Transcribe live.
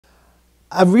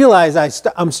I realized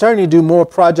I'm starting to do more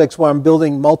projects where I'm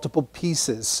building multiple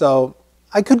pieces. So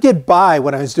I could get by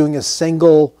when I was doing a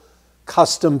single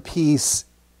custom piece.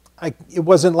 It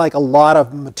wasn't like a lot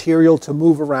of material to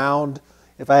move around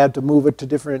if I had to move it to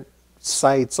different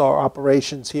sites or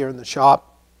operations here in the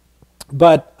shop.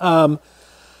 But I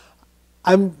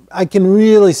can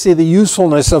really see the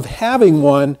usefulness of having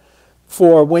one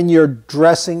for when you're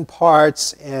dressing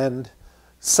parts and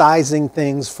sizing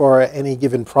things for any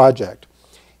given project.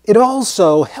 It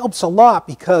also helps a lot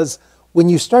because when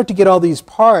you start to get all these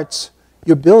parts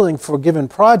you're building for a given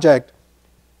project,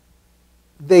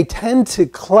 they tend to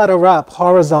clutter up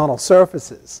horizontal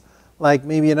surfaces, like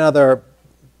maybe another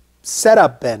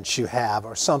setup bench you have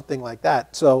or something like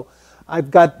that. So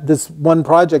I've got this one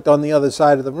project on the other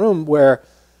side of the room where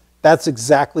that's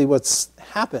exactly what's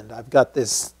happened. I've got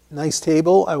this nice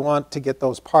table. I want to get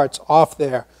those parts off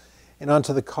there and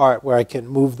onto the cart where I can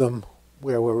move them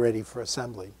where we're ready for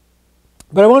assembly.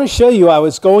 But I want to show you, I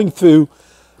was going through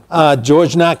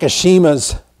George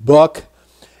Nakashima's book,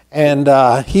 and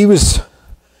he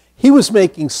was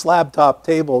making slab-top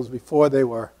tables before they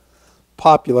were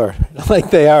popular like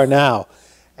they are now.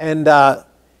 And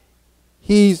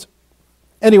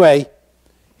anyway,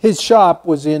 his shop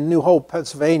was in New Hope,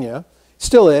 Pennsylvania.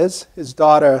 Still is. His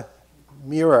daughter,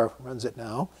 Mira, runs it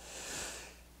now.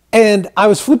 And I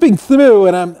was flipping through,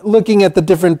 and I'm looking at the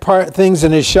different things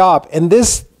in his shop, and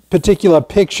this particular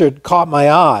picture caught my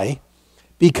eye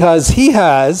because he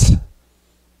has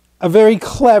a very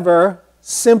clever,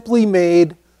 simply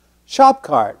made shop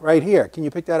cart right here. Can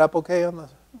you pick that up okay on the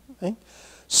thing?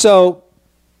 So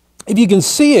if you can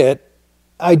see it,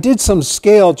 I did some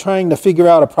scale trying to figure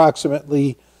out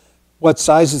approximately what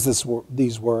sizes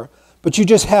these were. But you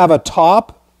just have a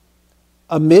top,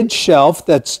 a mid shelf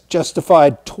that's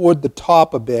justified toward the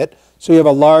top a bit, so you have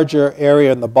a larger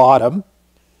area in the bottom.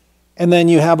 And then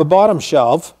you have a bottom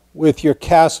shelf with your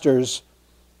casters.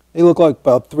 They look like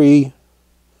about 3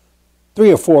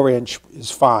 or 4 inch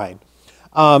is fine.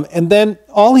 And then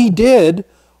all he did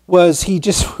was he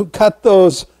just cut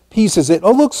those pieces. It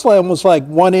looks like almost like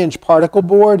 1 inch particle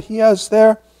board he has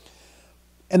there.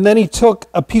 And then he took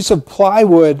a piece of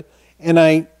plywood,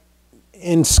 and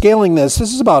in scaling this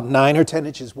is about 9 or 10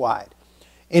 inches wide.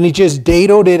 And he just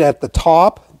dadoed it at the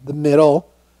top, the middle,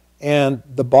 and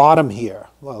the bottom here.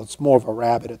 Well, it's more of a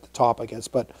rabbit at the top, I guess,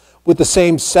 but with the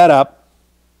same setup.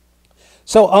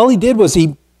 So all he did was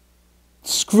he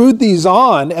screwed these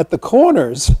on at the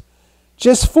corners,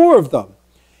 just 4 of them.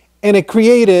 And it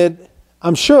created,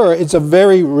 I'm sure it's a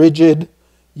very rigid,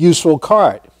 useful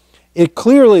cart. It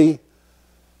clearly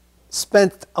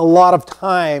spent a lot of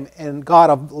time and got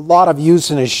a lot of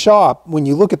use in his shop. When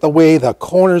you look at the way the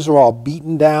corners are all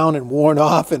beaten down and worn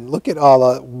off, and look at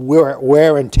all the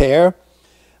wear and tear.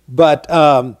 But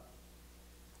I'm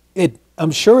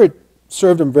sure it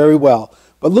served him very well.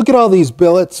 But look at all these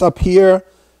billets up here,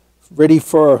 ready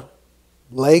for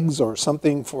legs or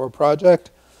something for a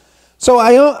project. So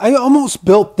I almost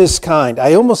built this kind.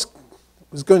 I almost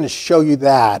was going to show you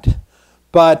that.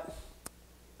 But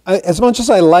as much as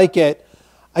I like it,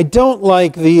 I don't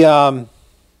like the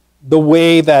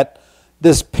way that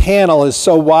this panel is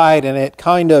so wide and it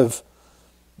kind of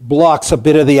blocks a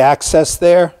bit of the access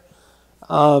there.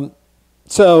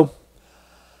 So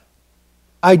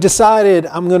I decided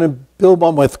I'm going to build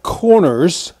one with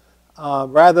corners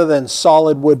rather than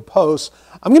solid wood posts.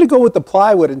 I'm going to go with the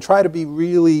plywood and try to be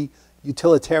really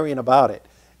utilitarian about it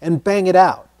and bang it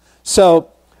out.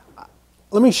 So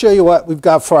let me show you what we've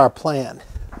got for our plan.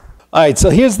 All right, so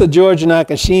here's the George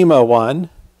Nakashima one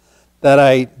that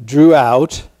I drew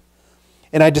out.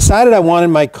 And I decided I wanted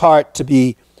my cart to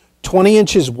be 20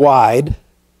 inches wide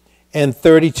and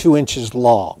 32 inches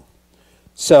long.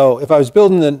 So if I was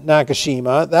building the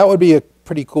Nakashima, that would be a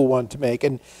pretty cool one to make.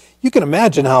 And you can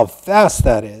imagine how fast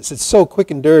that is. It's so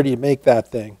quick and dirty to make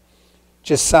that thing.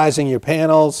 Just sizing your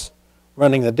panels,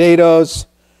 running the dados,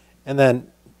 and then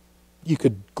you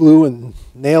could glue and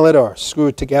nail it or screw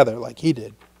it together like he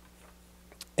did.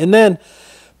 And then,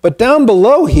 but down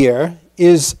below here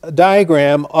is a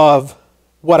diagram of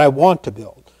what I want to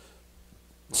build.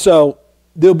 So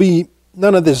there'll be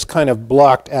none of this kind of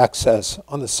blocked access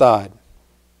on the side.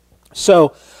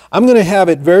 So I'm going to have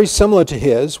it very similar to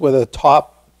his, with a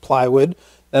top plywood,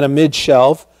 then a mid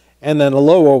shelf, and then a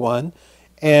lower one.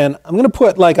 And I'm going to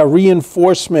put like a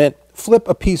reinforcement, flip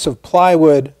a piece of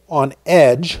plywood on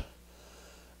edge,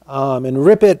 and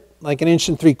rip it like 1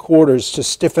 3/4 inches to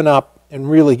stiffen up and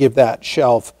really give that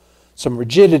shelf some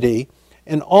rigidity.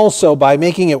 And also, by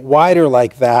making it wider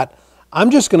like that,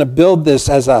 I'm just going to build this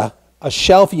as a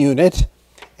shelf unit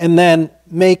and then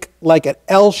make like an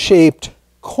L-shaped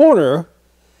corner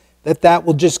that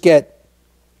will just get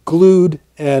glued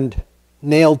and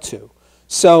nailed to.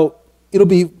 So it'll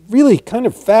be really kind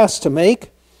of fast to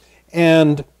make,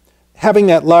 and having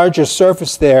that larger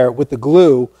surface there with the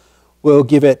glue will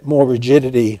give it more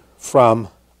rigidity from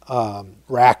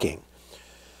racking.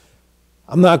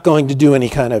 I'm not going to do any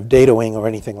kind of datoing or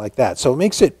anything like that, so it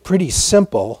makes it pretty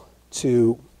simple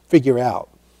to figure out.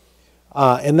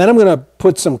 And then I'm going to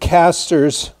put some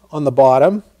casters on the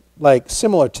bottom, like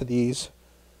similar to these,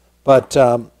 but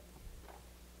there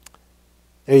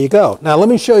you go. Now let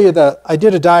me show you I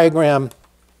did a diagram.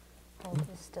 Hold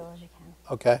as still as you can.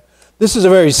 Okay. This is a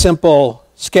very simple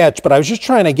sketch, but I was just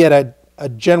trying to get a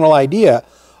general idea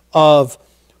of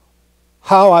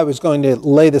how I was going to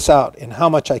lay this out and how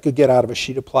much I could get out of a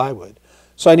sheet of plywood.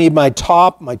 So I need my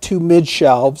top, my two mid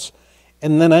shelves,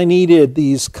 and then I needed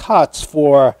these cuts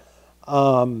for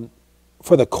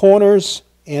the corners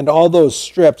and all those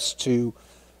strips to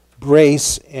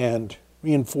brace and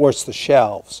reinforce the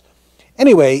shelves.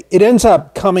 Anyway, it ends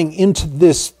up coming into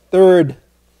this third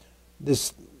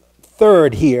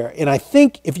here, and I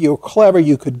think if you're clever,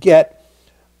 you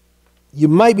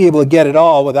might be able to get it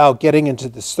all without getting into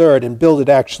this third and build it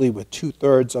actually with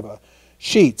 2/3 of a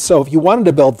sheet. So if you wanted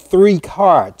to build 3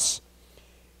 carts,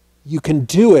 you can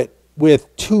do it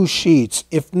with 2 sheets.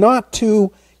 If not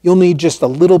 2, you'll need just a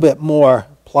little bit more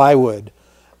plywood.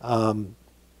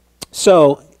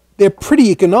 So they're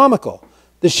pretty economical.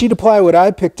 The sheet of plywood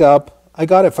I picked up, I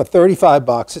got it for 35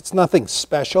 bucks. It's nothing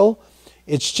special.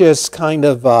 It's just kind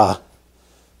of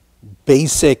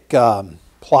basic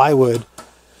plywood.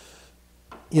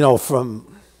 You know,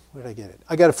 from, where did I get it?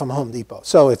 I got it from Home Depot.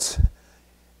 So it's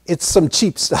some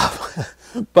cheap stuff.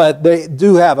 But they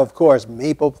do have, of course,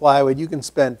 maple plywood. You can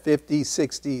spend $50,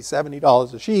 $60,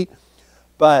 $70 a sheet.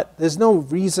 But there's no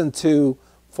reason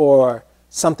for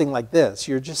something like this.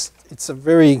 It's a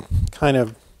very kind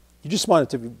of, you just want it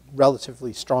to be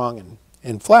relatively strong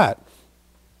and flat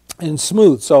and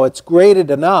smooth. So it's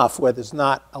graded enough where there's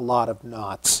not a lot of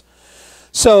knots.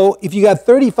 So if you got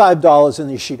 $35 in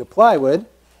your sheet of plywood,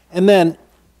 and then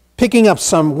picking up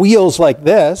some wheels like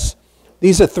this,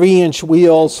 these are 3-inch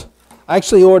wheels. I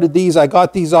actually ordered these. I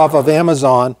got these off of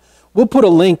Amazon. We'll put a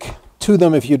link to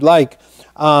them if you'd like.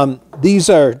 These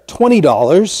are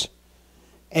 $20.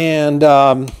 And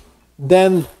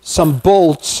then some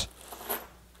bolts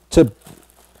to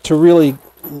really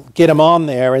get them on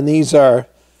there. And these are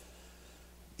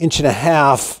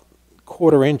 1.5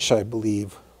 1/4 inch, I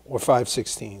believe, or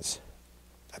 5/16.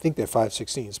 I think they're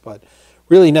 5/16, but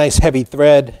really nice heavy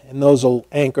thread, and those will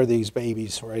anchor these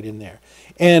babies right in there.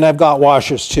 And I've got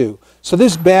washers too. So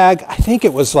this bag, I think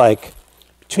it was like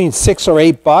between $6 or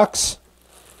 $8.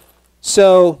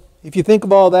 So if you think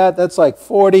of all that, that's like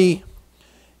 40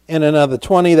 and another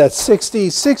 20, that's 60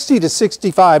 to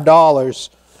 $65.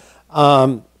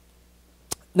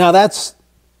 Now that's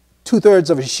 2/3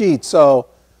 of a sheet, so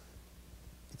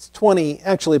it's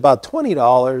actually about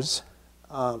 $20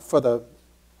 for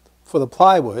the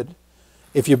plywood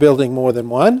if you're building more than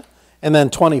one, and then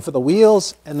 20 for the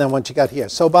wheels, and then once you got here.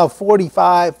 So about $40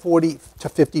 to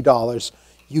 $50,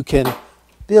 you can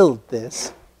build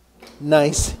this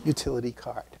nice utility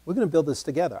cart. We're going to build this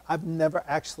together. I've never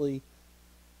actually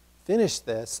finished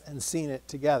this and seen it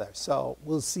together, so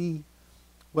we'll see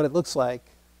what it looks like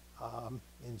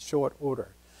in short order.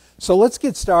 So let's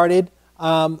get started.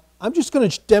 I'm just going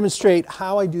to demonstrate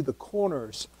how I do the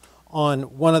corners on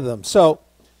one of them. So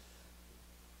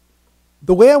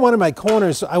the way I wanted my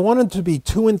corners, I wanted to be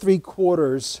 2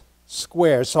 3/4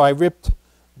 square. So I ripped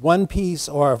one piece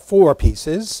or 4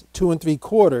 pieces, 2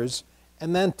 3/4,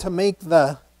 and then to make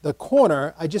the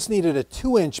corner, I just needed a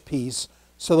 2-inch piece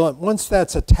so that once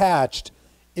that's attached,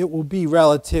 it will be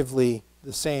relatively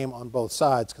the same on both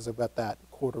sides because I've got that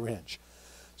 1/4 inch.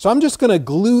 So I'm just going to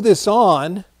glue this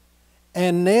on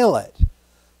and nail it.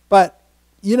 But,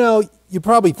 you know, you're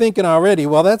probably thinking already,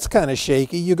 well, that's kind of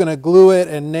shaky. You're going to glue it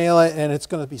and nail it, and it's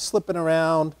going to be slipping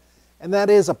around. And that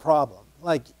is a problem.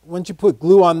 Like, once you put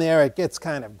glue on there, it gets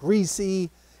kind of greasy,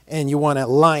 and you want to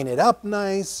line it up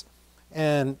nice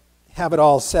and have it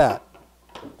all set.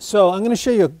 So I'm going to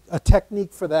show you a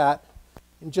technique for that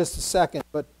in just a second.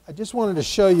 But I just wanted to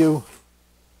show you,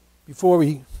 before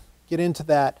we get into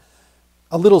that,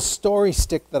 a little story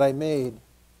stick that I made.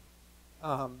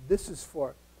 This is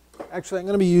for... Actually, I'm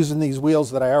going to be using these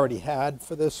wheels that I already had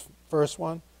for this first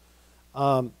one.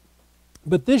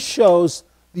 But this shows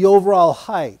the overall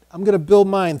height. I'm going to build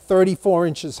mine 34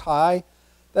 inches high.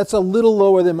 That's a little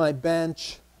lower than my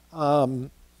bench,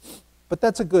 but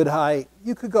that's a good height.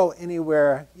 You could go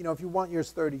anywhere. You know, if you want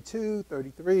yours 32,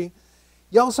 33.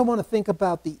 You also want to think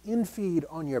about the infeed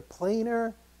on your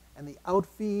planer and the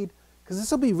outfeed, because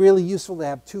this will be really useful to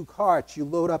have two carts. You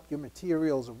load up your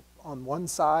materials on one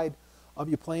side of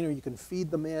your planer, you can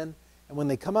feed them in, and when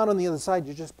they come out on the other side,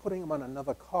 you're just putting them on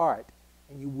another cart,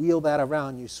 and you wheel that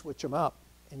around, you switch them up,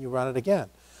 and you run it again.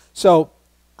 So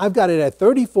I've got it at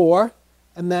 34,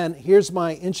 and then here's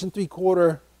my 1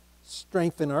 3/4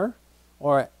 strengthener,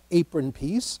 or apron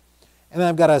piece, and then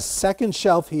I've got a second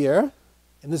shelf here,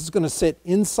 and this is going to sit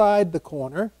inside the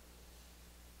corner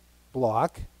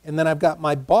block, and then I've got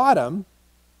my bottom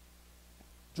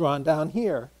drawn down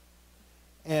here,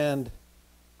 and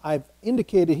I've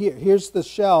indicated here, here's the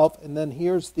shelf, and then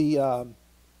here's the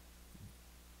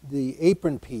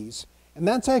apron piece, and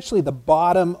that's actually the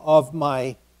bottom of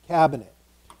my cabinet.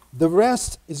 The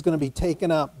rest is going to be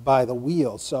taken up by the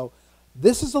wheel. So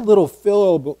this is a little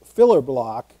filler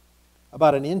block,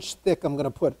 about 1 inch thick. I'm going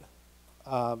to put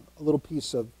a little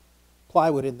piece of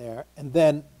plywood in there, and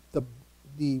then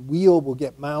the wheel will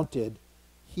get mounted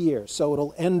here. So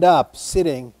it'll end up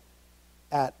sitting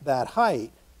at that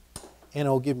height, and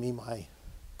it'll give me my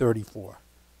 34.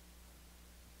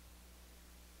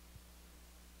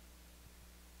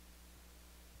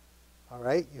 All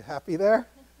right, you happy there?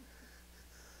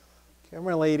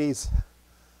 Camera ladies,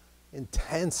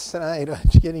 intense tonight,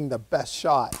 getting the best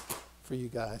shot for you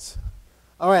guys.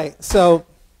 All right, so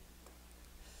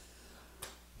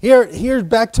here's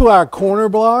back to our corner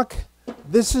block.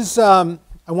 This is, I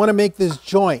want to make this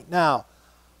joint. Now,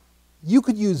 you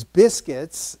could use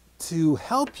biscuits to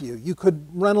help you. You could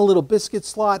run a little biscuit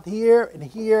slot here,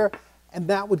 and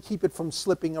that would keep it from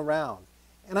slipping around.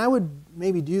 And I would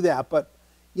maybe do that, but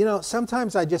you know,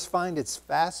 sometimes I just find it's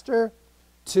faster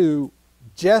to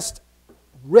just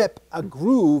rip a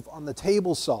groove on the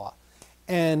table saw.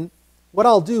 And what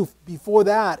I'll do before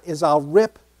that is I'll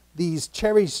rip these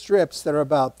cherry strips that are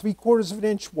about 3/4 of an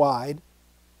inch wide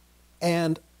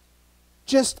and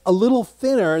just a little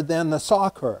thinner than the saw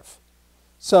curve.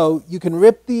 So you can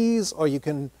rip these, or you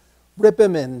can rip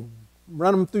them and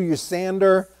run them through your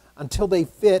sander until they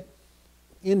fit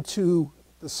into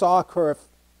the saw curve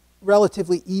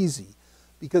relatively easy.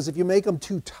 Because if you make them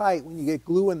too tight, when you get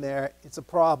glue in there, it's a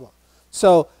problem.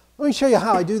 So let me show you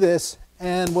how I do this,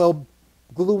 and we'll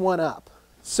glue one up.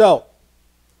 So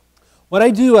what I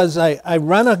do is I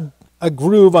run a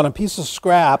groove on a piece of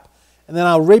scrap, and then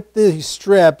I'll rip these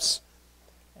strips.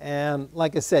 And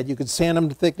like I said, you could sand them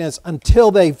to thickness until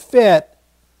they fit,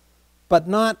 but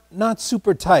not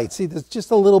super tight. See, there's just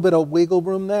a little bit of wiggle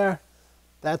room there.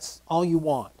 That's all you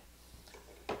want.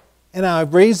 And now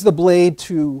I've raised the blade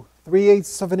to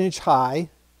 3/8 of an inch high,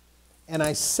 and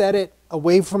I set it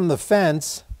away from the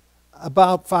fence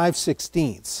about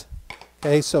 5/16.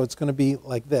 Okay, so it's going to be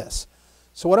like this.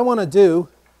 So what I want to do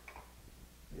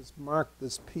is mark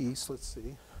this piece. Let's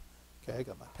see. Okay, I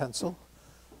got my pencil.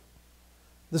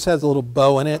 This has a little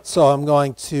bow in it, so I'm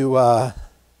going to, I'll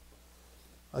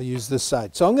use this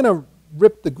side. So I'm going to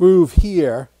rip the groove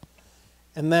here,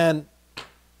 and then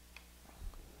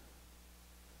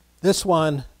this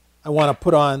one I want to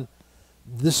put on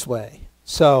this way.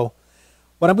 So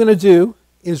what I'm going to do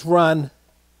is run,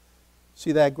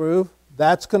 see that groove?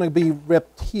 That's going to be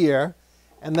ripped here,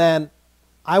 and then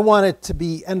I want it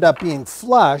to end up being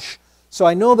flush, so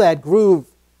I know that groove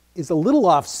is a little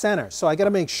off center, so I got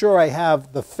to make sure I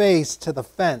have the face to the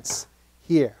fence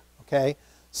here. Okay,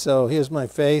 so here's my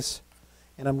face,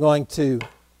 and I'm going to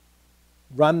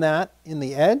run that in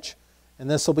the edge,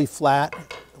 and this will be flat,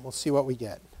 and we'll see what we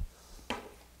get.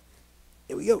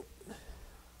 Here we go.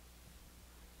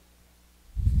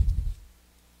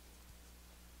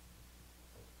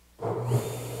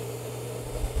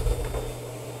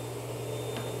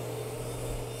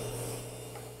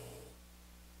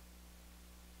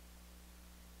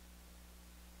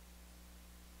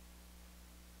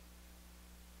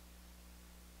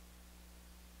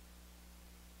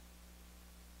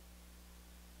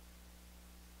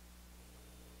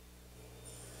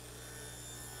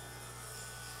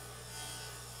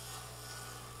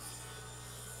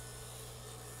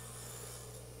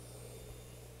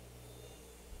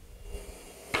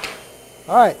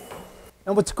 All right.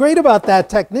 And what's great about that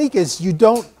technique is you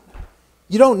don't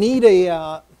need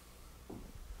a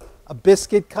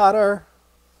biscuit cutter.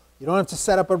 You don't have to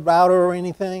set up a router or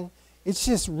anything. It's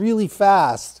just really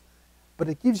fast, but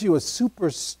it gives you a super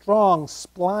strong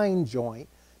spline joint.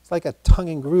 It's like a tongue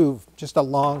and groove, just a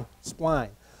long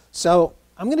spline. So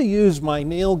I'm going to use my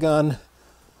nail gun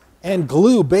and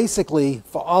glue basically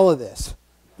for all of this.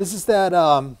 This is that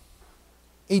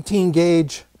 18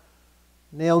 gauge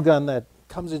nail gun that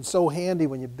comes in so handy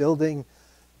when you're building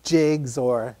jigs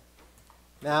or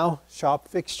now shop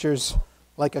fixtures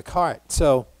like a cart.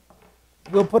 So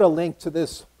we'll put a link to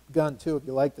this gun too if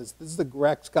you like this. This is the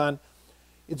Grex gun.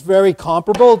 It's very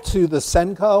comparable to the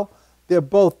Senko. They're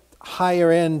both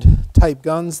higher end type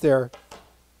guns. They're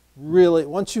really,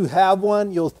 once you have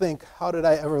one, you'll think, how did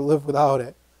I ever live without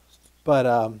it?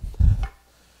 But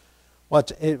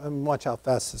watch how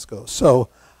fast this goes. So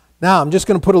now I'm just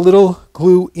going to put a little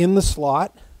glue in the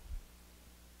slot.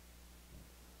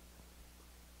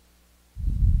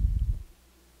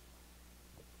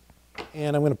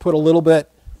 And I'm going to put a little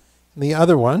bit in the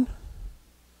other one.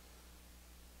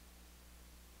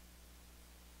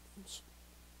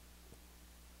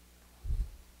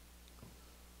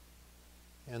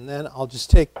 And then I'll just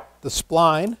take the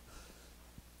spline.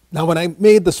 Now when I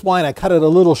made the spline, I cut it a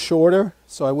little shorter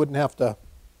so I wouldn't have to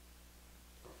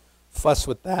fuss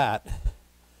with that.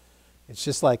 It's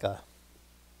just like a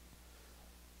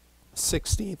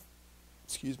 16th,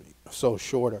 excuse me, so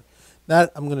shorter.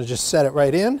 That I'm going to just set it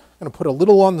right in. I'm going to put a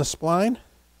little on the spline.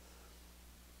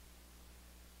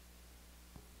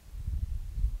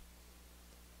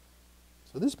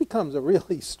 So this becomes a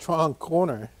really strong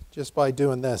corner just by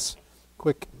doing this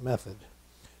quick method.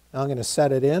 Now I'm going to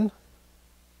set it in.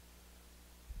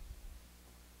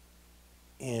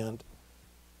 And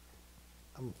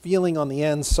I'm feeling on the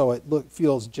end so it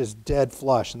feels just dead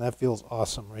flush, and that feels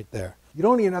awesome right there. You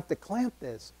don't even have to clamp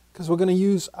this because we're going to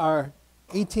use our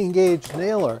 18 gauge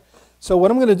nailer. So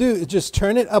what I'm going to do is just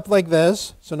turn it up like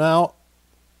this. So now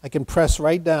I can press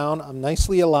right down. I'm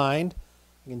nicely aligned.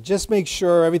 I can just make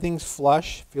sure everything's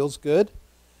flush, feels good.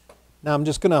 Now I'm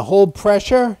just going to hold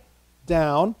pressure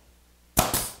down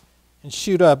and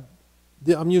shoot up.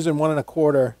 I'm using 1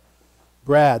 1/4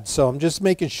 brad, so I'm just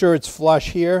making sure it's flush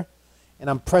here, and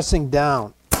I'm pressing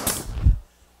down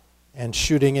and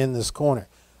shooting in this corner.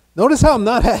 Notice how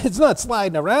it's not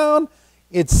sliding around.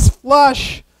 It's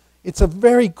flush. It's a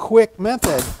very quick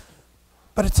method,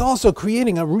 but it's also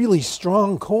creating a really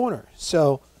strong corner.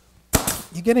 So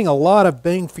you're getting a lot of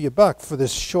bang for your buck for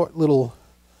this short little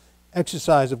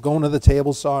exercise of going to the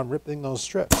table saw and ripping those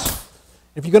strips.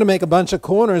 If you're going to make a bunch of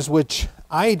corners, which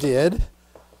I did,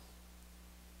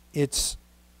 you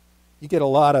get a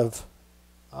lot of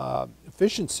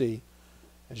efficiency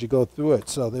as you go through it.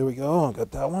 So there we go. I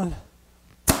got that one.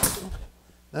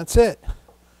 That's it.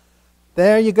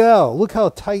 There you go. Look how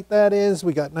tight that is.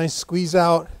 We got nice squeeze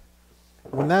out.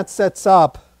 When that sets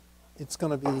up, it's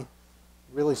going to be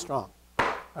really strong.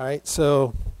 All right,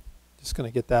 so just going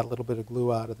to get that little bit of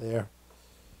glue out of there.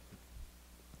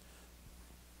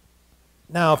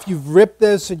 Now, if you've ripped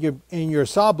this and your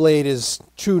saw blade is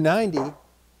true 90,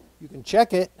 you can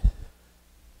check it.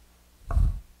 And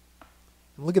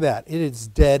look at that. It is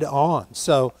dead on.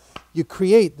 So you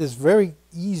create this very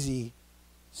easy,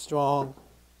 strong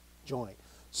joint.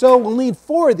 So we'll need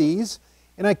 4 of these,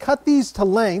 and I cut these to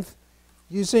length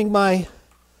using my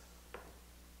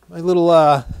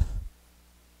little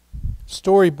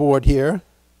storyboard here.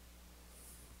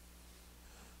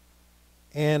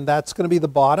 And that's going to be the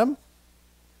bottom.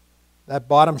 That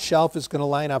bottom shelf is going to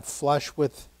line up flush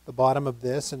with the bottom of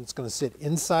this, and it's going to sit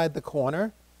inside the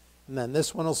corner. And then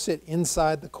this one will sit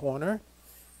inside the corner.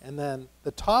 And then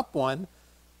the top one,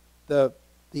 the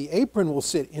apron will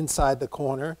sit inside the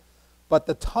corner, but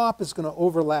the top is going to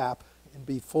overlap and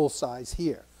be full size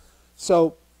here.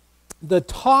 So the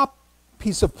top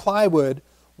piece of plywood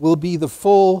will be the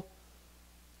full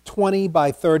 20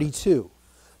 by 32.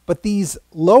 But these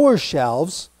lower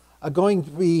shelves are going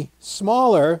to be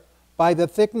smaller by the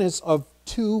thickness of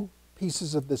 2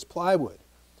 pieces of this plywood.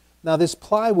 Now this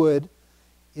plywood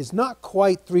is not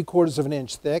quite 3/4 of an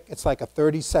inch thick. It's like a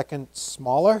 32nd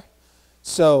smaller.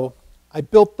 So I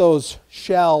built those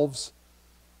shelves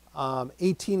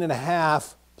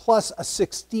 18.5 plus a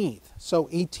 1/16. So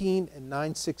 18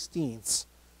 9/16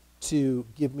 to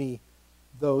give me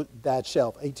that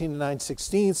shelf. 18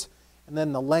 9/16, and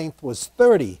then the length was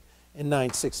 30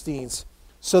 9/16,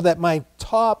 so that my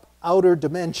top outer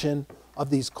dimension of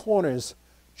these corners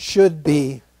should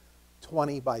be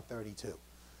 20 by 32.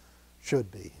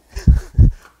 Should be.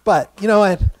 But you know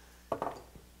what?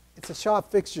 It's a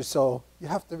shop fixture, so you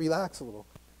have to relax a little.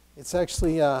 It's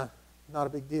actually not a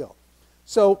big deal.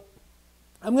 So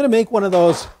I'm going to make one of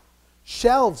those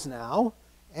shelves now,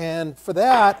 and for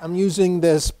that I'm using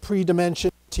this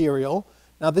pre-dimensioned material.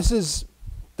 Now this is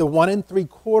the 1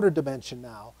 3/4 dimension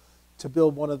now to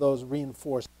build one of those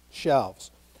reinforced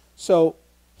shelves. So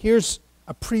here's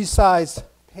a pre-sized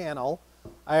panel.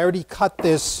 I already cut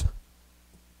this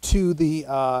to the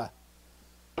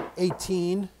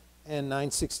 18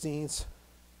 9/16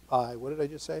 by, what did I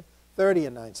just say? 30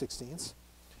 9/16.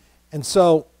 And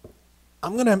so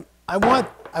I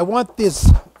want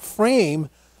this frame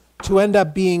to end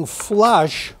up being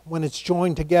flush when it's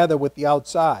joined together with the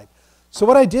outside. So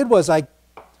what I did was I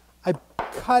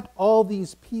cut all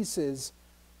these pieces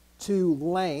to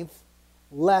length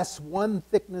less one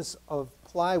thickness of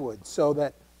plywood, so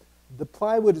that the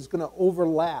plywood is going to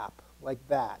overlap like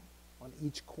that on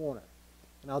each corner.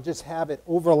 And I'll just have it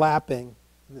overlapping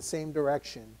in the same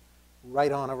direction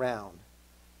right on around.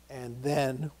 And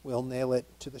then we'll nail it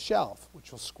to the shelf,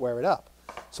 which will square it up.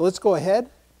 So let's go ahead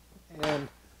and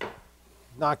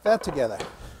knock that together.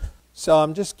 So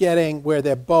I'm just getting where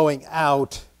they're bowing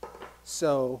out,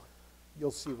 so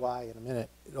you'll see why in a minute.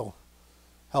 It'll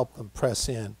help them press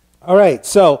in. All right,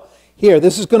 so here,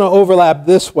 this is going to overlap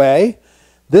this way.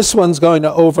 This one's going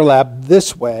to overlap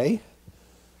this way,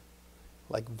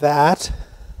 like that.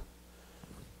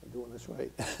 I'm doing this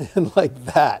right. And like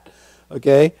that,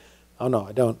 okay? Oh, no,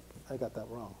 I don't. I got that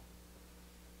wrong.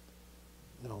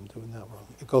 No, I'm doing that wrong.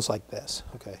 It goes like this,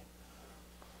 okay.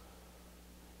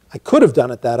 I could have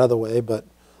done it that other way, but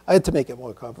I had to make it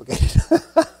more complicated.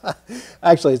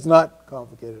 Actually, it's not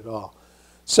complicated at all.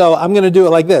 So I'm going to do it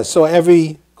like this. So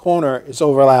every corner is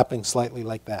overlapping slightly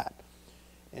like that.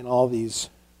 And all these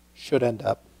should end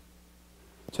up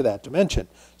to that dimension.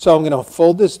 So I'm going to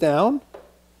fold this down,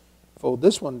 fold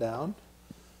this one down,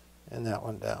 and that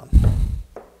one down.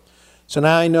 So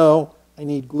now I know I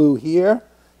need glue here.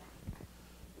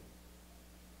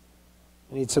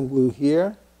 I need some glue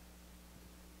here.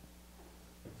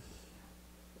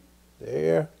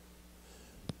 There.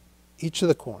 Each of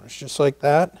the corners, just like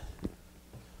that.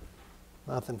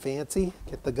 Nothing fancy.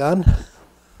 Get the gun.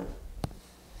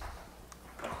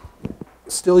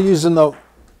 Still using the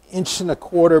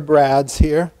 1.25" brads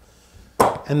here.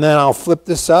 And then I'll flip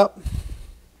this up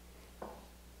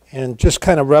and just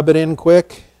kind of rub it in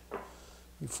quick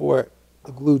before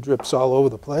the glue drips all over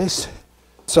the place.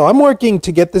 So I'm working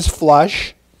to get this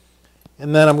flush,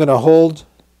 and then I'm going to hold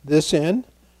this in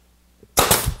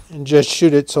and just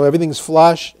shoot it so everything's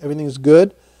flush, everything's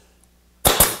good.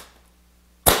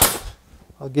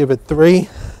 I'll give it 3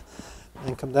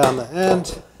 and come down the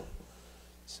end.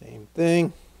 Same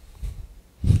thing.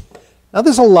 Now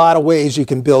there's a lot of ways you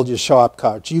can build your shop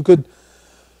couch. You could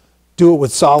do it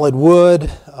with solid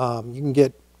wood.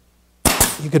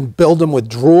 You can build them with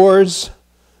drawers.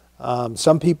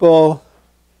 Some people,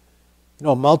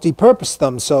 multi-purpose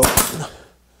them. So,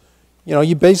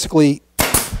 you basically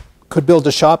could build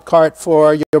a shop cart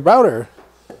for your router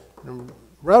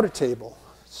table.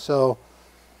 So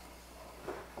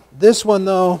this one,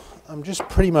 though, I'm just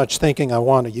pretty much thinking I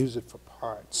want to use it for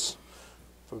parts,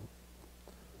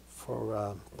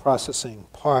 for processing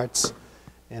parts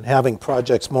and having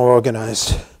projects more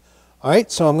organized. All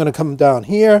right, so I'm going to come down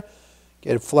here,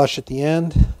 get it flush at the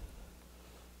end.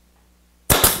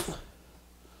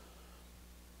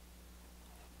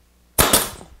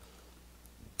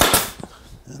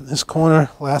 And this corner,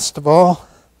 last of all.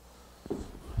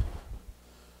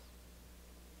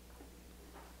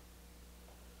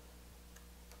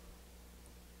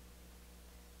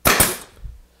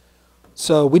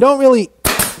 So we don't really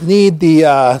need the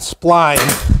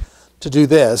spline to do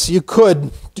this. You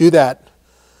could do that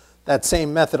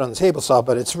same method on the table saw,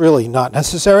 but it's really not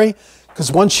necessary,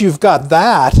 because once you've got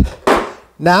that,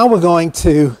 now we don't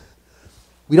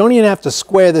even have to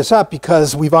square this up,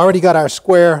 because we've already got our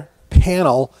square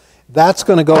panel. That's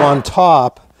going to go on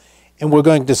top, and we're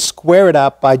going to square it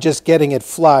up by just getting it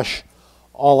flush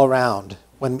all around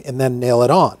and then nail it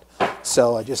on.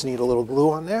 So I just need a little glue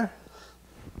on there.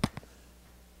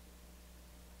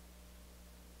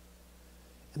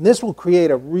 And this will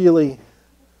create a really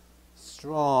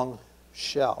strong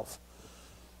shelf.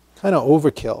 Kind of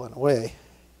overkill in a way.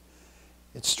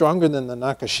 It's stronger than the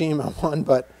Nakashima one,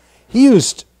 but he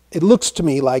used, it looks to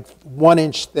me like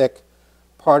 1-inch thick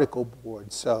particle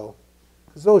board. So,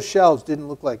 because those shelves didn't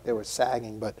look like they were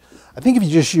sagging, but I think if you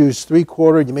just used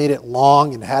 3/4, you made it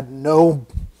long and had no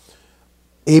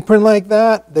apron like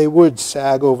that, they would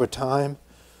sag over time.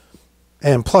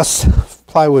 And plus,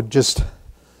 plywood just,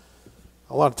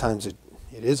 a lot of times it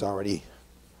is already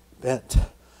bent.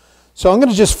 So I'm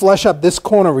going to just flush up this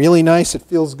corner really nice. It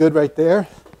feels good right there.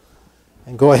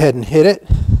 And go ahead and hit it.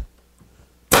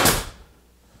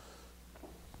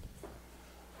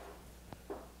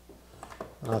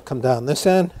 And I'll come down this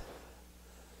end.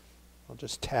 I'll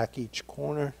just tack each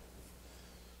corner.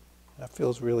 That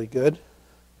feels really good.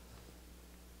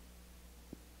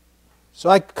 So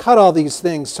I cut all these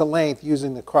things to length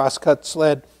using the crosscut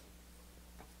sled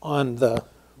on the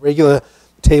regular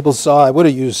table saw. I would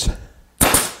have used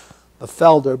the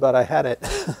Felder, but I had it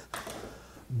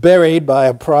buried by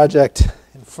a project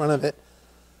in front of it.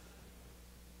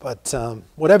 But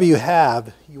whatever you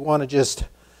have, you want to just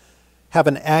have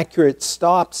an accurate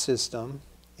stop system,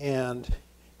 and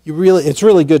it's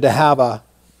really good to have a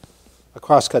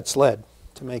crosscut sled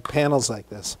to make panels like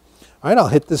this. All right, I'll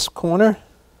hit this corner.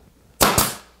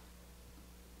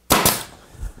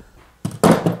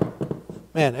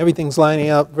 Man, everything's lining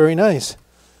up very nice.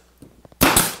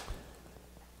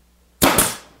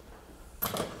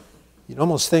 You'd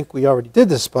almost think we already did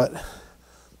this, but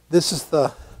this is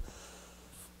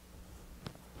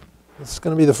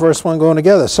going to be the first one going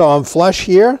together. So I'm flush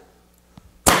here.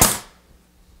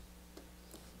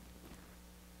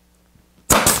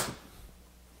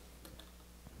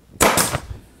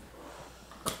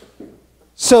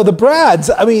 So the brads,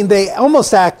 I mean, they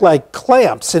almost act like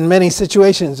clamps in many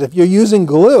situations. If you're using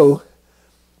glue,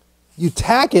 you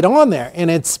tack it on there, and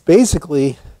it's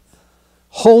basically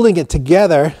holding it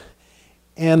together,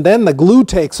 and then the glue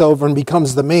takes over and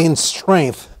becomes the main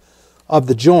strength of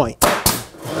the joint.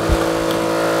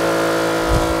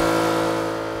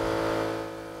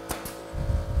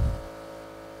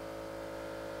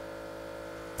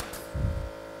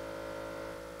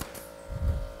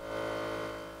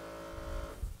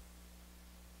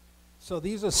 So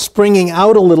these are springing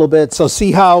out a little bit, so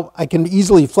see how I can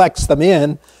easily flex them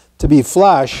in to be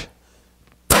flush.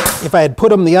 If I had put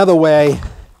them the other way,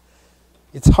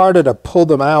 it's harder to pull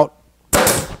them out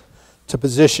to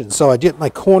position. So I get my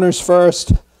corners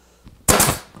first,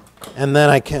 and then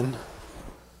I can,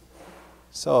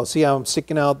 so see how I'm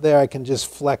sticking out there? I can just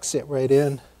flex it right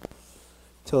in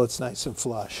till it's nice and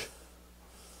flush.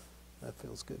 That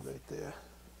feels good right there.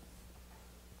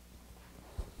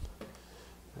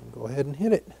 And go ahead and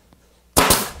hit it.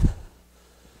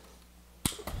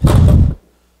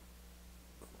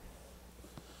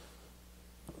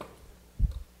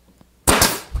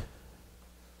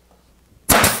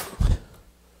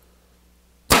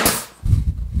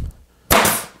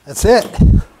 That's it.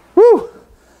 Woo!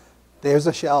 There's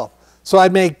a shelf. So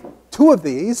I'd make two of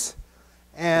these,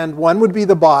 and one would be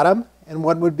the bottom, and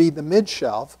one would be the mid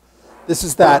shelf. This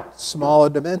is that smaller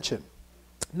dimension.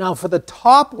 Now for the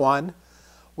top one,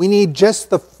 we need just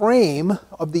the frame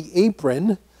of the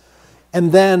apron,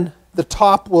 and then the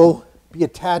top will be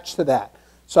attached to that.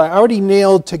 So I already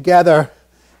nailed together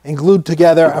and glued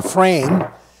together a frame,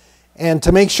 and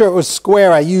to make sure it was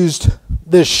square, I used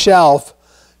this shelf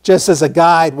just as a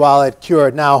guide while it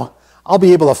cured. Now, I'll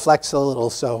be able to flex a little,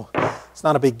 so it's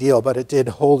not a big deal, but it did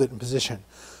hold it in position.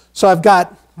 So I've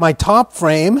got my top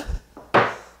frame,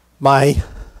 my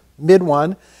mid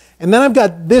one, and then I've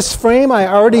got this frame. I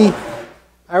already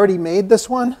made this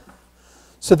one.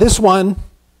 So this one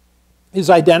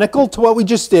is identical to what we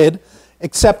just did,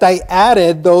 except I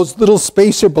added those little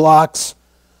spacer blocks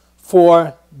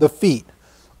for the feet.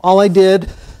 All I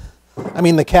did,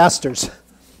 the casters.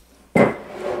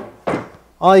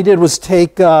 All I did was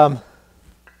take a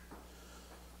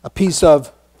piece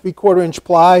of 3/4 inch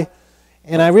ply,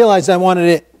 and I realized I wanted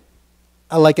it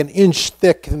like an inch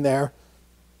thick in there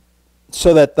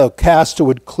so that the caster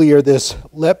would clear this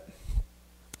lip.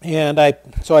 And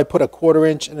so I put a 1/4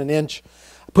 inch and an inch.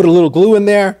 I put a little glue in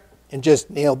there and just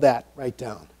nailed that right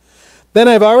down. Then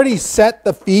I've already set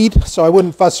the feet, so I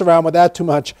wouldn't fuss around with that too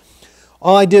much.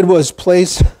 All I did was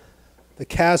place the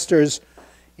casters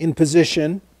in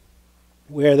position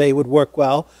where they would work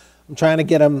well. I'm trying to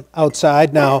get them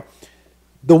outside. Now,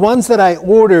 the ones that I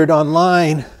ordered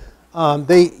online,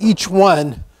 each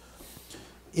one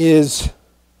is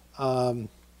a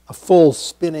full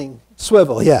spinning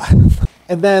swivel, yeah.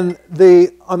 And then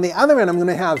on the other end, I'm going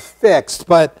to have fixed,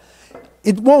 but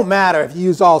it won't matter if you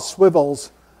use all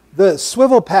swivels. The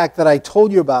swivel pack that I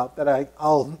told you about, that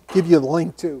I'll give you the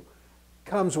link to,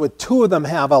 comes with two of them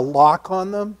have a lock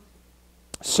on them.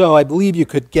 So I believe you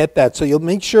could get that. So you'll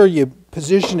make sure you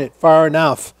position it far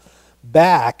enough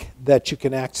back that you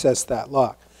can access that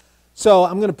lock. So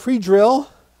I'm going to pre-drill.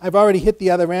 I've already hit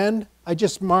the other end. I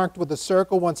just marked with a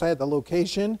circle once I had the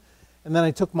location. And then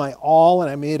I took my awl and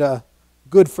I made a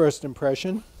good first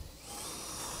impression.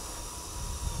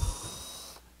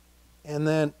 And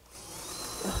then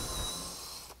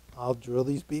I'll drill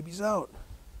these babies out.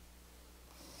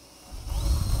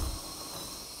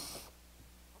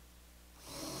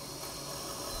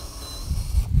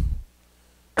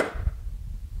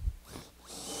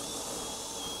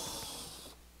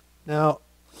 Now,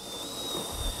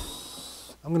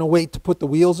 I'm going to wait to put the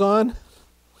wheels on.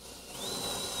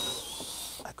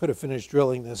 I could have finished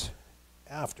drilling this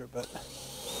after, but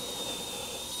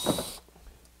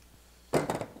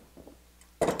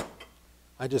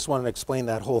I just wanted to explain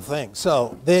that whole thing.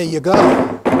 So there you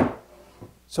go.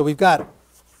 So we've got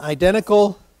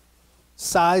identical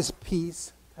size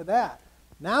piece to that.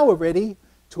 Now we're ready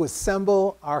to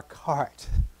assemble our cart.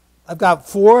 I've got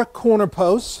 4 corner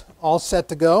posts all set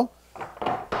to go,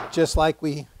 just like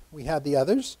we had the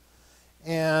others.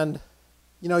 And,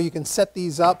 you know, you can set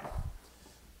these up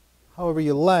however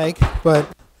you like, but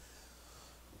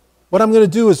what I'm going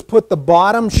to do is put the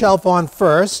bottom shelf on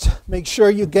first. Make sure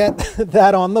you get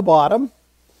that on the bottom.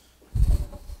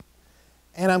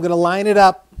 And I'm going to line it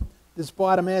up. This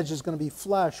bottom edge is going to be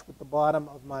flush with the bottom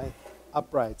of my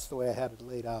uprights, the way I had it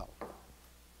laid out.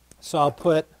 So I'm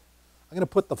going to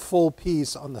put the full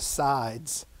piece on the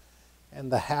sides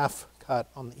and the half cut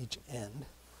on each end.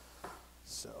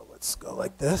 So let's go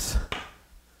like this.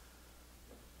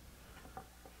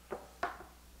 There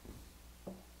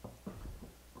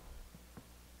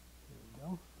we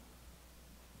go.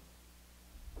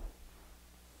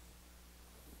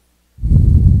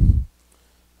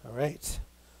 All right.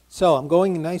 So I'm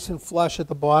going nice and flush at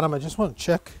the bottom. I just want to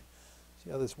check,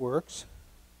 see how this works.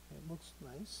 It looks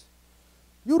nice.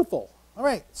 Beautiful. All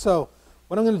right, so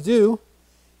what I'm going to do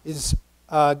is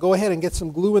go ahead and get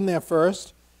some glue in there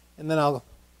first, and then I'll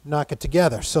knock it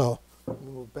together. So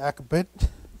move back a bit.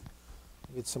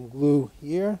 Get some glue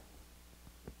here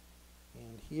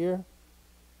and here.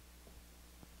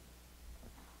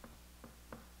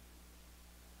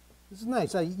 This is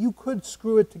nice. You could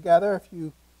screw it together if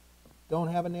you don't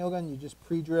have a nail gun. You just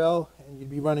pre-drill and you'd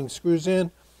be running screws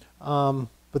in.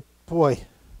 But boy,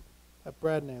 that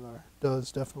brad nailer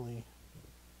does definitely,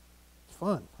 it's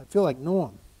fun. I feel like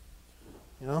Norm,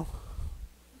 you know?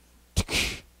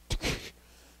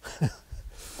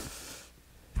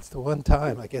 It's the one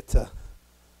time I get to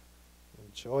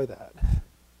enjoy that.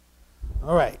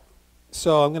 All right,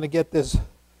 so I'm going to get this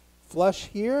flush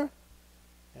here,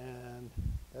 and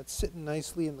that's sitting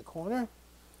nicely in the corner.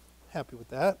 Happy with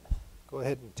that. Go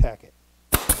ahead and tack it.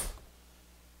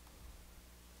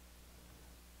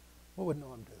 What would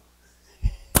Norm do?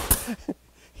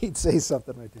 He'd say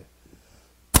something right there.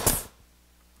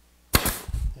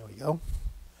 There we go.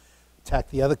 Tack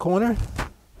the other corner.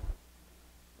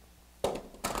 Feels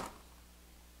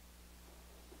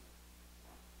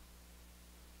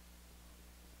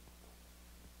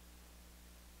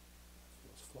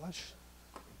flush.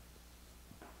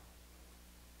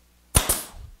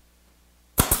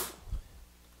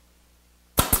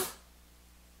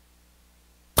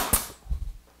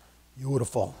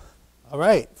 Beautiful. All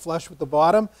right, flush with the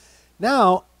bottom.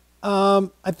 Now,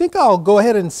 I think I'll go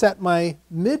ahead and set my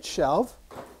mid shelf.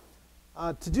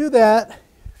 To do that,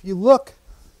 if you look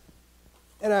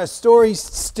at our story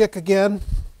stick again,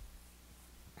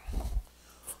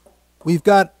 we've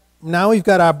got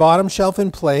our bottom shelf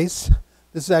in place.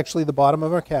 This is actually the bottom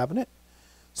of our cabinet.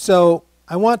 So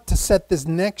I want to set this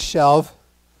next shelf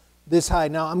this high.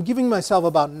 Now I'm giving myself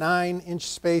about 9-inch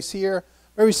space here,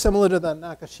 very similar to the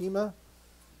Nakashima.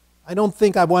 I don't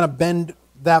think I want to bend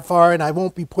that far, and I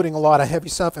won't be putting a lot of heavy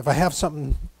stuff. If I have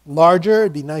something larger,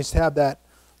 it'd be nice to have that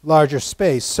larger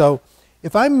space. So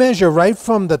if I measure right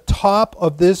from the top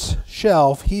of this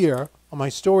shelf here on my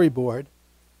storyboard,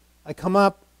 I come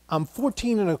up, I'm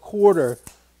 14 1/4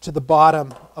 to the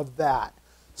bottom of that.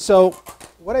 So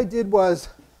what I did was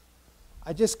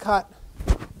I just cut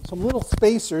some little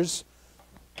spacers,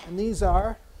 and these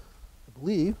are, I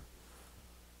believe,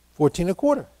 14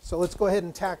 1/4. So let's go ahead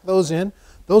and tack those in.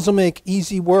 Those will make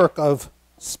easy work of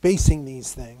spacing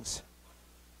these things.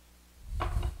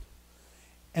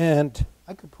 And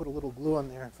I could put a little glue on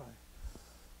there if I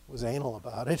was anal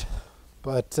about it,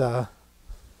 but I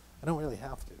don't really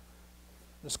have to.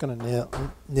 I'm just going to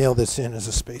nail this in as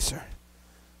a spacer.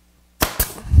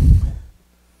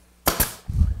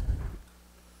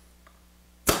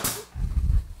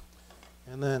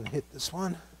 And then hit this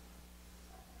one.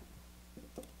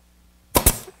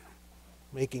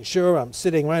 Making sure I'm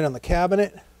sitting right on the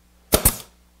cabinet.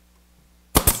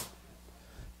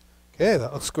 Okay,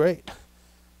 that looks great.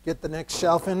 Get the next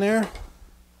shelf in there.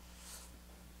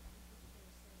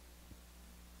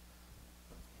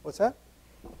 What's that?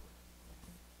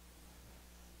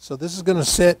 So this is going to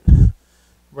sit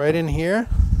right in here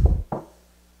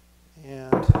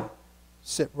and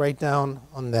sit right down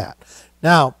on that.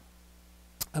 Now,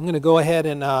 I'm going to go ahead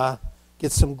and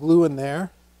get some glue in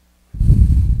there.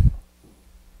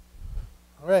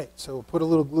 All right, so we'll put a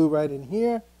little glue right in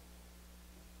here.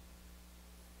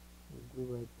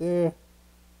 Glue right there.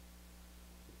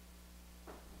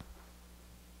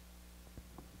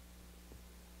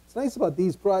 What's nice about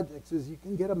these projects is you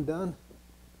can get them done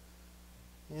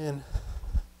in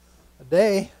a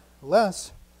day,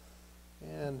 less,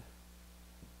 and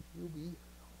you'll be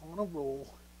on a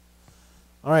roll.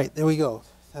 All right, there we go.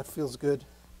 That feels good.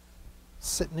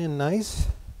 Sitting in nice.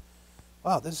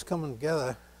 Wow, this is coming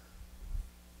together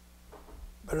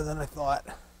better than I thought.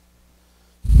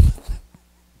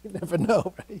 You never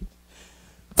know, right?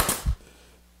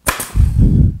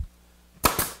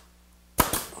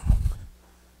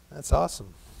 That's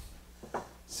awesome.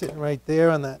 Sitting right there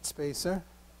on that spacer.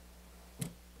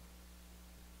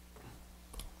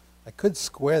 I could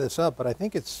square this up, but I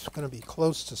think it's going to be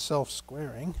close to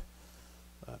self-squaring.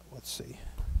 Let's see.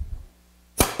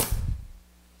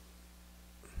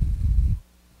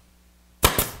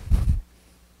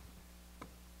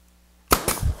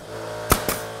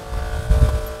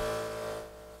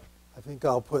 I think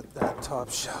I'll put that top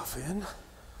shelf in.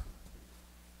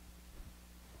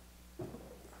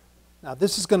 Now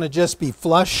this is going to just be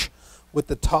flush with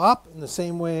the top in the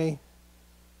same way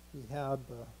we had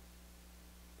the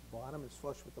bottom is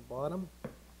flush with the bottom.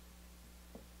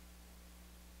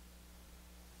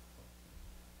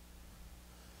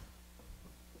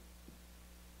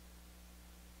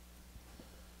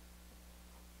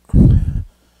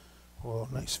 Oh,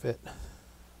 nice fit.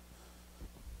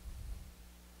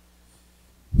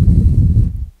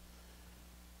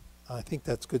 I think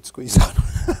that's good squeeze out.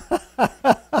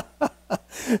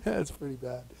 That's pretty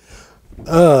bad.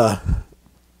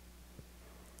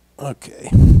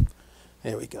 Okay.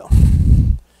 There we go.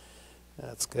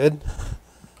 That's good.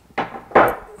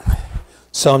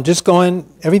 So I'm just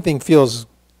going, everything feels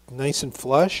nice and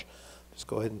flush. Just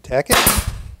go ahead and tack it.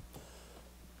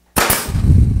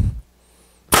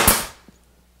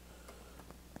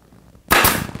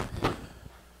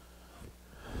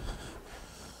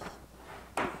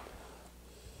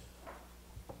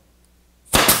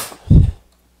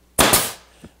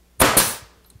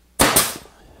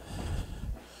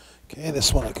 Okay,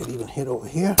 this one I could even hit over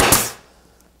here.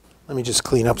 Let me just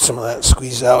clean up some of that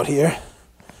squeeze out here.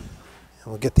 And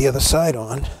we'll get the other side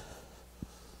on.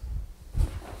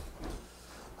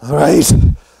 All right,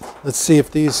 let's see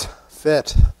if these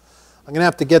fit. I'm gonna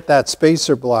have to get that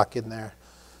spacer block in there.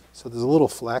 So there's a little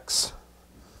flex.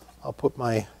 I'll put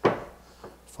my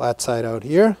flat side out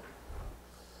here.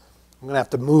 I'm gonna have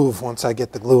to move once I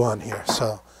get the glue on here.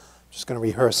 So I'm just gonna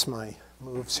rehearse my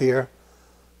moves here.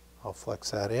 I'll flex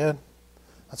that in.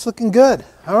 That's looking good.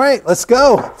 All right, let's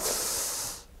go.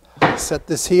 Set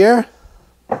this here.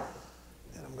 And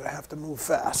I'm going to have to move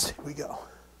fast. Here we go.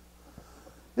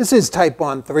 This is Type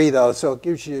Bond 3 though, so it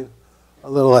gives you a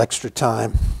little extra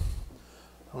time.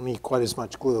 I don't need quite as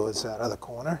much glue as that other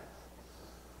corner.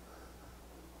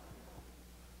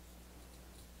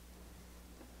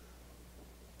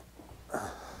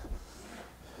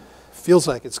 Feels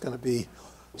like it's going to be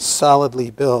solidly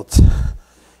built.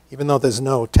 Even though there's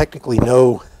technically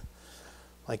no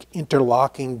like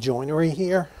interlocking joinery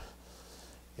here,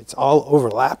 it's all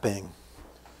overlapping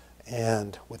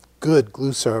and with good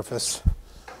glue surface.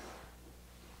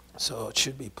 So it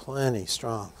should be plenty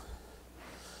strong.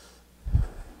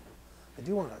 I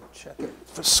do want to check it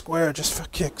for square just for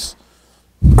kicks.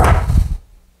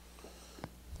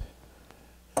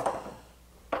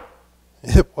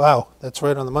 Wow, that's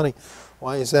right on the money.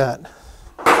 Why is that?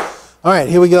 All right,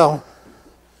 here we go.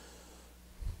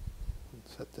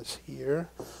 Set this here.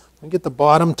 I'm going to get the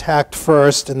bottom tacked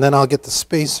first, and then I'll get the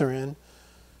spacer in,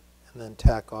 and then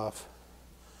tack off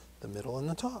the middle and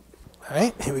the top. All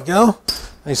right, here we go.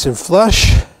 Nice and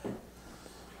flush.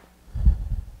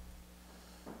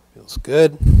 Feels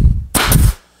good.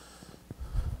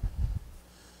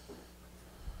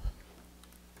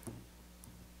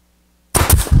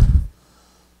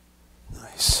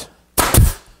 Nice.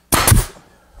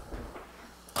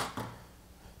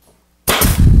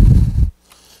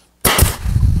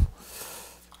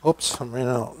 Oops, I'm running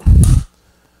out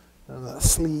of that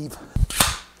sleeve.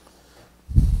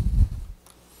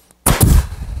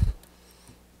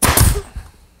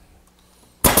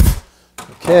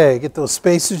 Okay, get those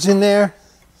spacers in there.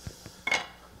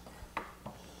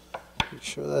 Make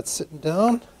sure that's sitting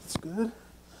down. That's good.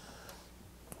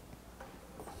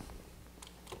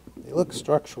 They look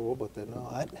structural, but they're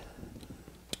not.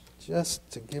 Just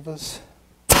to give us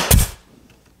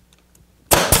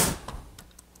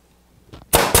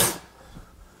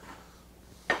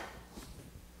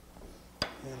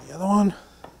the other one.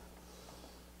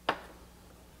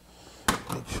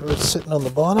 Make sure it's sitting on the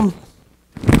bottom.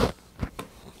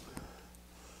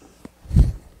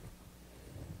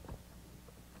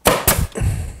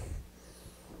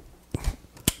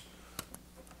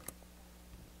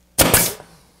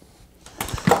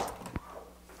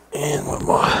 And one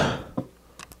more.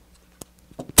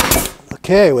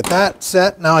 Okay, with that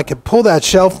set, now I can pull that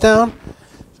shelf down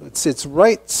so it sits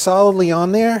right solidly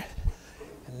on there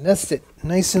and nest it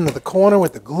nice into the corner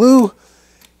with the glue,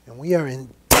 and we are in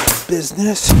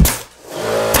business.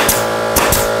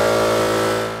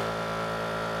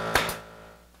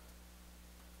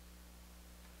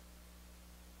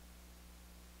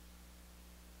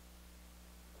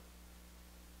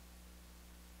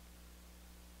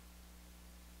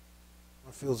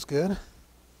 That feels good.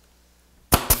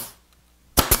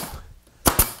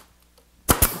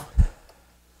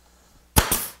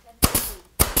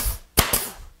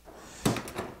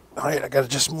 All right, I got to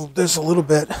just move this a little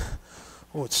bit.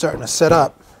 Oh, it's starting to set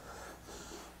up,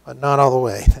 but not all the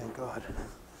way, thank God.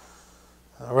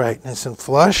 All right, nice and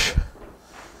flush.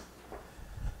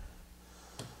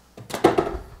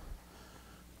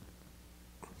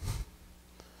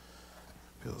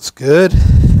 Feels good.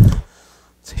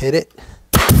 Let's hit it.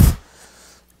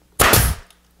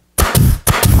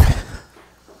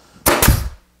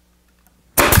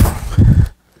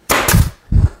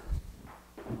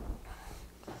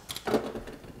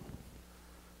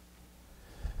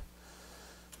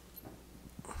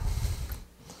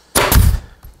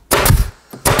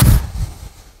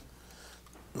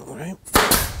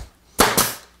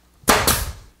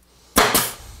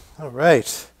 All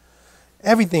right,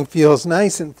 everything feels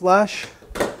nice and flush,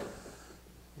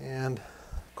 and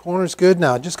corner's good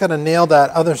now. Just got to nail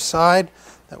that other side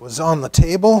that was on the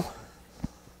table.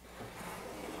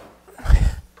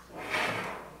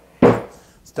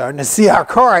 Starting to see our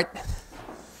cart.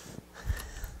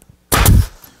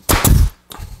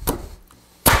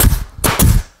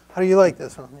 How do you like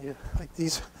this one? Do you like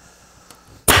these?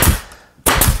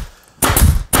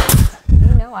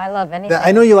 I love anything.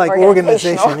 I know you like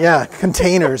organization, yeah,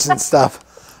 containers and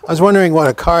stuff. I was wondering what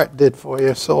a cart did for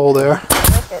your soul there. I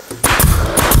like it.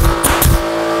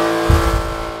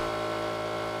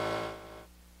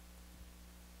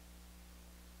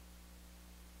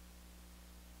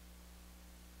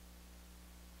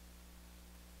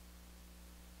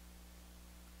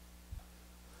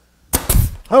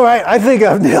 All right, I think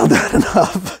I've nailed that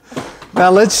enough. Now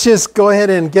let's just go ahead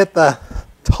and get the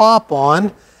top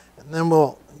on, and then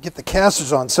we'll get the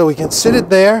casters on. So we can sit it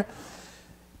there.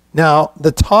 Now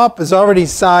the top is already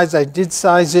sized. I did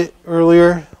size it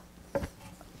earlier.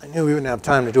 I knew we wouldn't have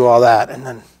time to do all that, and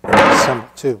then some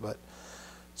too. But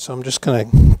so I'm just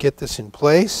going to get this in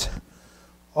place.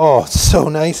 Oh, it's so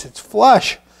nice. It's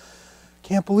flush.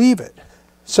 Can't believe it.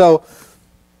 So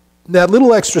that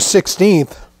little extra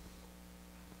 1/16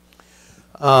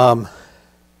 on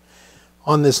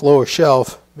this lower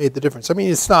shelf made the difference. I mean,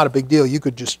 it's not a big deal. You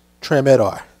could just trim it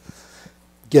or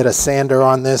get a sander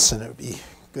on this and it would be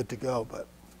good to go. But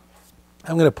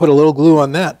I'm going to put a little glue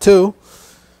on that too,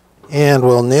 and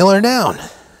we'll nail her down.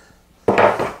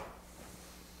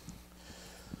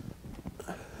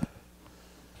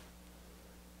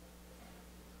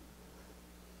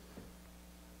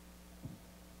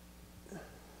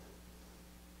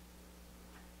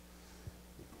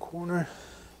 Corner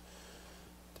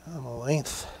down the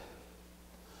length.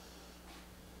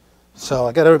 So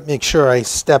I got to make sure I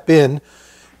step in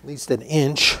at least an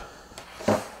inch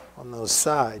on those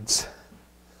sides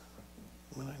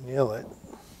when I nail it.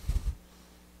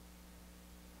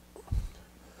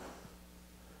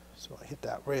 So I hit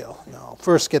that rail. Now I'll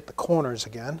first get the corners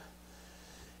again,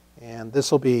 and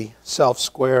this will be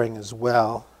self-squaring as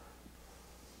well.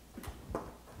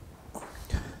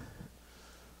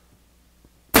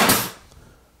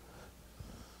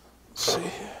 Let's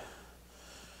see.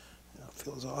 That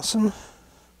feels awesome.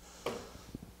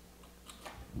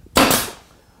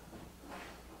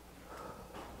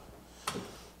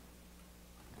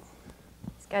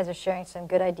 These guys are sharing some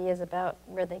good ideas about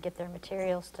where they get their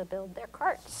materials to build their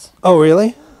carts. Oh,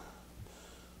 really?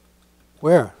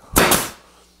 Where?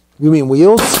 You mean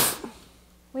wheels?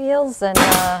 Wheels and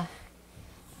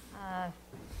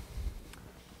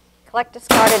collect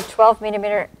discarded 12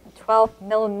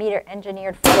 millimeter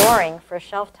engineered flooring for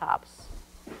shelf tops.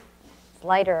 It's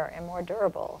lighter and more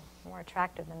durable, more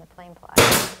attractive than the plain ply.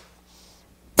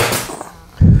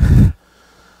 And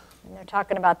they're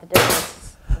talking about the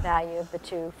difference value of the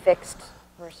two fixed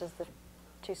versus the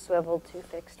two swivel, two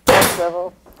fixed, four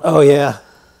swivel. Oh yeah.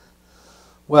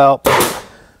 Well,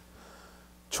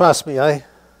 trust me, I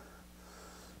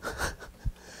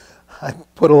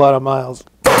put a lot of miles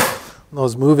on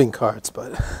those moving carts,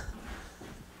 but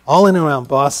all in and around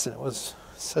Boston, it was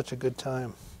such a good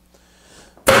time.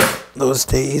 Those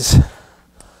days.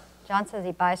 John says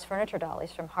he buys furniture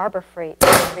dollies from Harbor Freight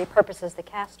and repurposes the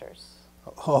casters.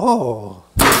 Oh,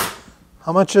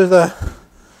 how much are the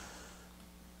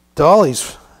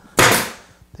dollies?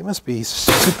 They must be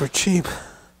super cheap.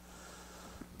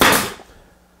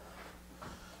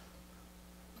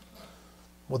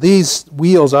 Well, these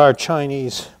wheels are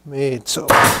Chinese made, so.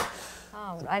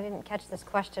 Oh, I didn't catch this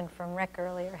question from Rick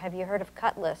earlier. Have you heard of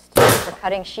cut list for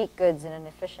cutting sheet goods in an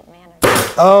efficient manner?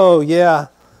 Oh yeah,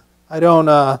 I don't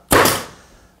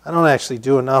actually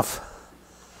do enough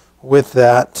with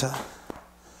that to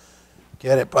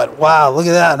get it. But wow, look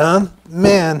at that, huh?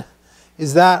 Man,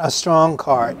 is that a strong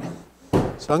cart?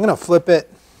 So I'm going to flip it.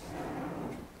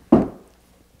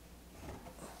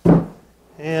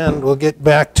 And we'll get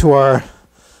back to our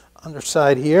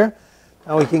underside here.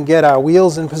 Now we can get our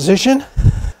wheels in position.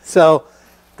 So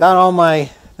got all my,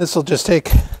 this will just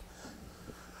take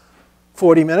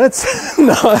 40 minutes.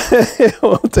 No, it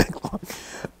won't take long.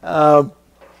 I'm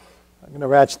going to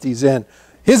ratchet these in.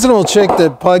 Here's an old trick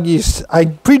that Pug used. I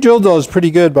pre-drilled those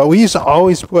pretty good, but we used to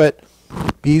always put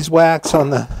beeswax on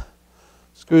the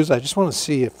screws. I just want to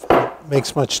see if it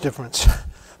makes much difference.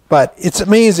 But it's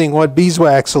amazing what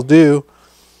beeswax will do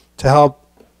to help,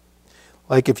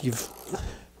 like if you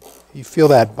feel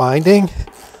that binding,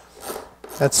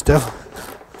 that's definitely.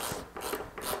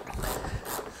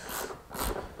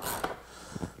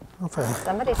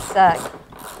 Somebody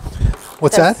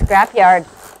what's that? Scrapyard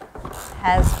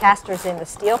has casters in the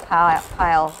steel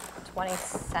pile, 20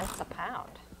 cents a pound.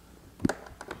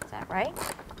 Is that right?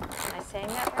 Am I saying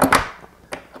that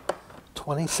right?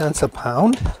 20 cents a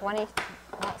pound? 20, well,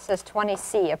 it says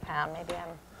 20C a pound. Maybe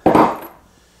I'm...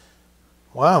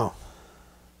 Wow.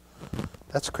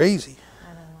 That's crazy.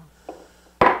 I don't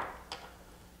know.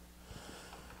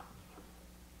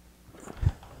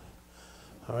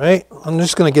 All right, I'm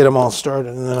just going to get them all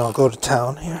started and then I'll go to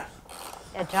town here.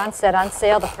 Yeah, John said on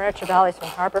sale the furniture dollies from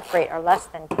Harbor Freight are less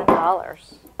than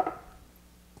 $10.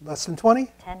 Less than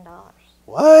 20? $10.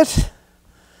 What?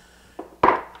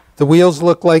 The wheels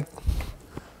look like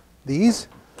these?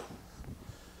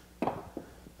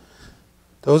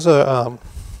 Those are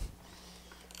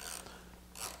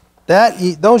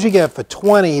those you get for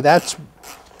 20. That's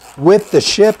with the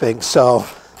shipping, so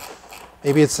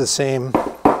maybe it's the same.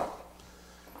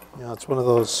 You know, it's one of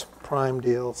those prime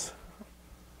deals.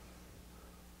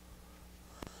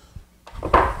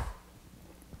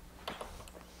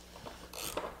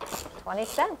 20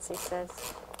 cents, he says.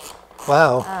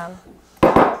 Wow.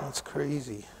 That's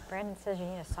crazy. Brandon says you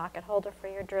need a socket holder for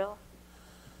your drill.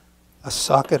 A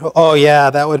socket? Oh yeah,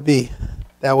 that would be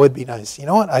nice. You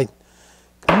know what?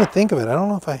 Come to think of it, I don't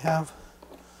know if I have.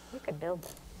 You could build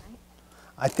them, right?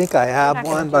 I think I have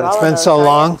one, but it's all been of those, so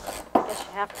long. I guess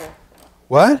you have to.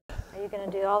 What? Are you going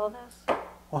to do all of this?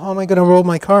 Well, how am I going to roll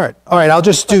my cart? All right, I'll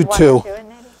just do Put two. One or two in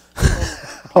maybe?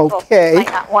 Okay.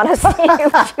 Might not want to see you do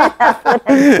that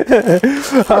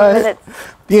for minutes.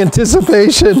 The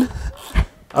anticipation.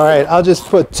 All right, I'll just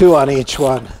put two on each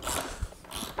one.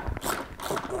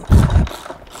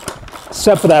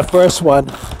 Except for that first one.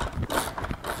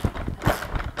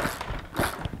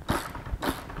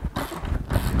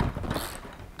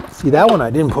 See, that one I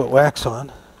didn't put wax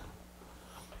on.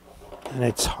 And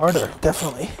it's harder,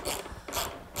 definitely.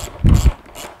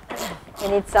 We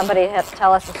need somebody to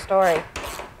tell us a story.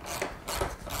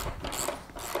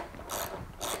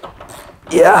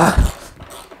 Yeah.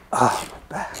 Oh, my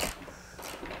back.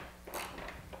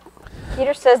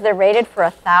 Peter says they're rated for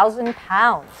 1,000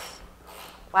 pounds.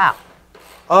 Wow.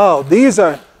 Oh, these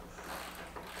are...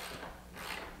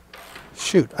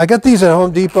 Shoot, I got these at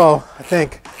Home Depot, I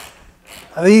think.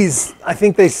 These, I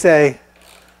think they say,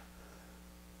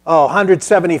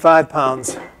 175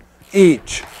 pounds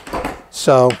each.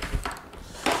 So,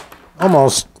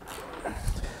 almost.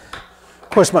 Of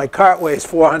course, my cart weighs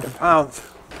 400 pounds.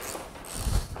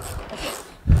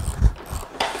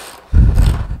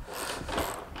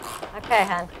 Okay,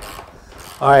 hon.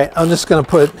 All right, I'm just going to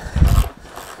put...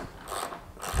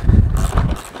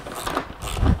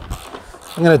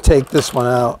 I'm going to take this one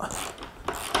out.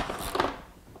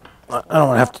 I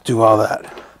don't have to do all that.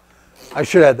 I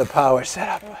should have the power set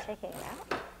up. You're taking it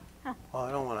out? Huh. Well,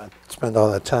 I don't want to spend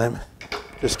all that time.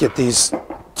 Just get these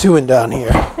two in down here.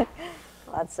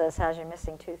 Well, it says, how's your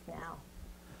missing tooth now?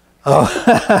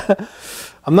 Oh,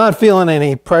 I'm not feeling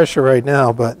any pressure right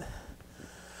now, but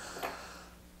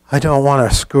I don't want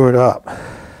to screw it up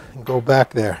and go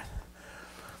back there.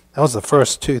 That was the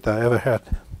first tooth I ever had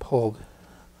pulled.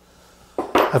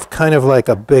 I've kind of like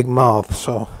a big mouth,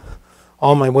 so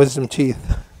all my wisdom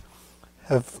teeth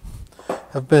have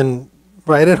been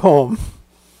right at home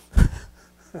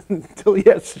until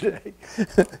yesterday.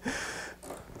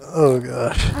 Oh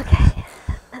gosh. Okay.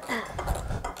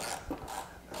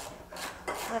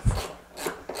 Let's see.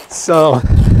 So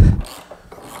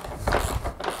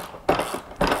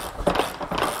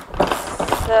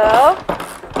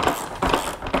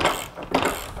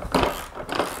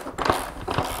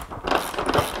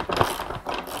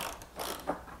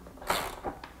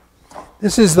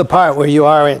this is the part where you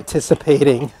are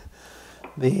anticipating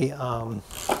the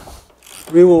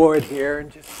reward here in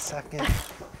just a second.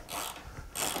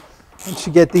 Once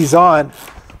you get these on,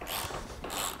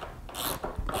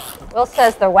 Will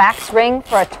says the wax ring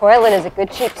for a toilet is a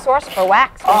good cheap source for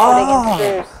wax when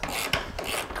putting in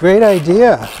screws. Great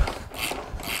idea.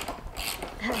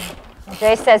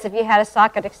 Jay says if you had a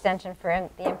socket extension for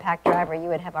the impact driver, you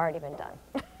would have already been done.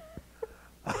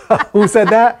 Who said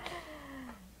that?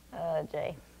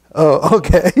 Jay. Oh,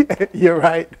 okay. You're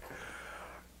right.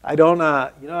 I don't,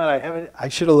 you know what, I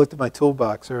should have looked at my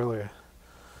toolbox earlier.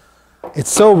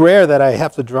 It's so rare that I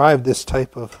have to drive this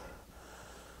type of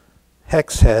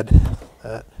hex head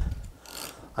that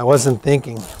I wasn't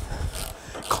thinking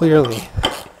clearly.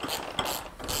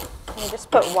 Can you just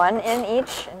put one in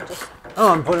each and just... Oh,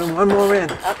 I'm putting one more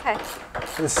in. Okay.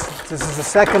 This is the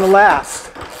second to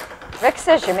last. Rick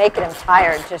says you're making him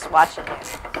tired just watching you.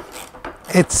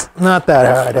 It's not that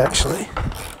hard, actually.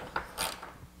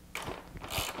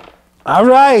 All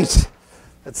right.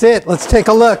 That's it. Let's take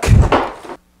a look.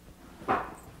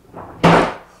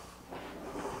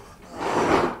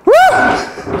 Woo!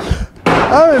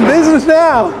 I'm in business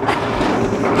now.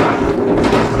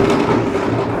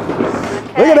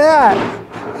 Okay. Look at that.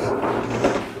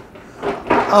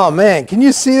 Oh, man. Can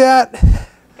you see that?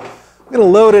 I'm going to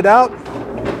load it up.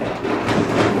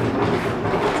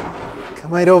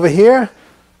 Come right over here.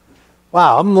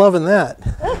 Wow, I'm loving that.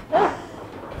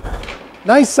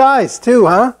 Nice size too,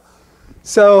 huh?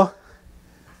 So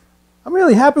I'm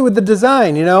really happy with the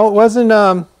design, you know. It wasn't,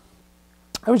 I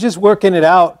was just working it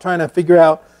out, trying to figure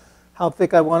out how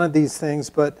thick I wanted these things,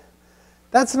 but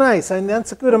that's nice. And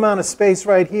that's a good amount of space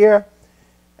right here.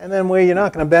 And then where you're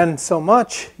not going to bend so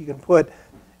much, you can put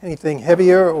anything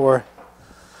heavier or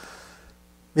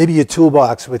maybe your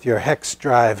toolbox with your hex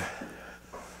drive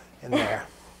in there.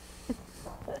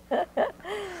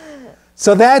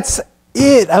 So that's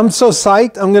it. I'm so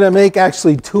psyched. I'm going to make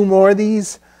actually 2 more of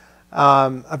these.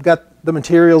 I've got the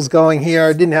materials going here.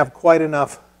 I didn't have quite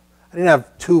enough. I didn't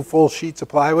have 2 full sheets of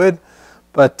plywood,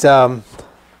 but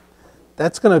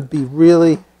that's going to be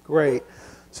really great.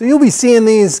 So you'll be seeing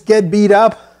these get beat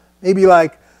up, maybe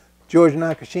like George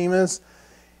Nakashima's,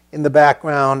 in the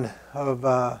background of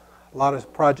a lot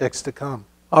of projects to come.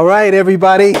 All right,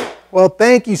 everybody. Well,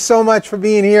 thank you so much for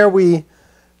being here. We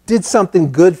did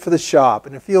something good for the shop,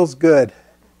 and it feels good.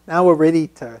 Now we're ready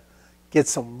to get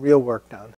some real work done.